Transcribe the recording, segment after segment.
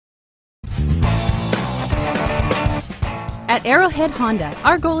At Arrowhead Honda,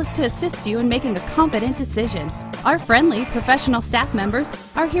 our goal is to assist you in making a confident decision. Our friendly, professional staff members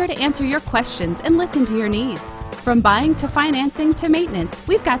are here to answer your questions and listen to your needs. From buying to financing to maintenance,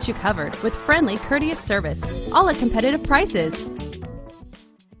 we've got you covered with friendly, courteous service, all at competitive prices.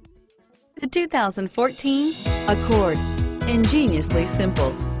 The 2014 Accord. Ingeniously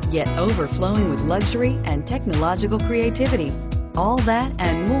simple, yet overflowing with luxury and technological creativity. All that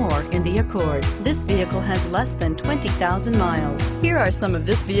and more in the Accord. This vehicle has less than 20,000 miles. Here are some of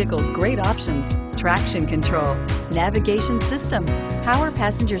this vehicle's great options: traction control, navigation system, power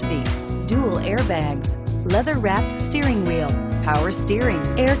passenger seat, dual airbags, leather-wrapped steering wheel, power steering,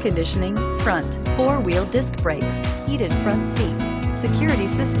 air conditioning, front, four-wheel disc brakes, heated front seats, security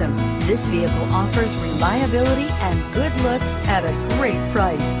system. This vehicle offers reliability and good looks at a great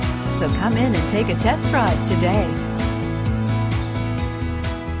price. So come in and take a test drive today.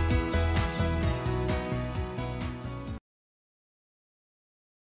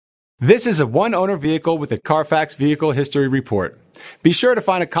 This is a one-owner vehicle with a Carfax Vehicle History Report. Be sure to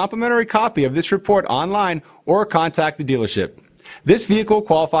find a complimentary copy of this report online or contact the dealership. This vehicle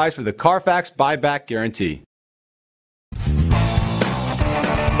qualifies for the Carfax Buyback Guarantee.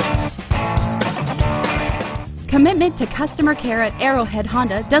 Commitment to customer care at Arrowhead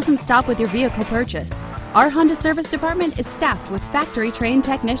Honda doesn't stop with your vehicle purchase. Our Honda service department is staffed with factory-trained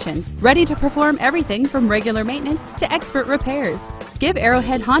technicians ready to perform everything from regular maintenance to expert repairs. Give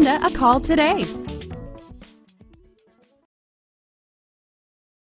Arrowhead Honda a call today.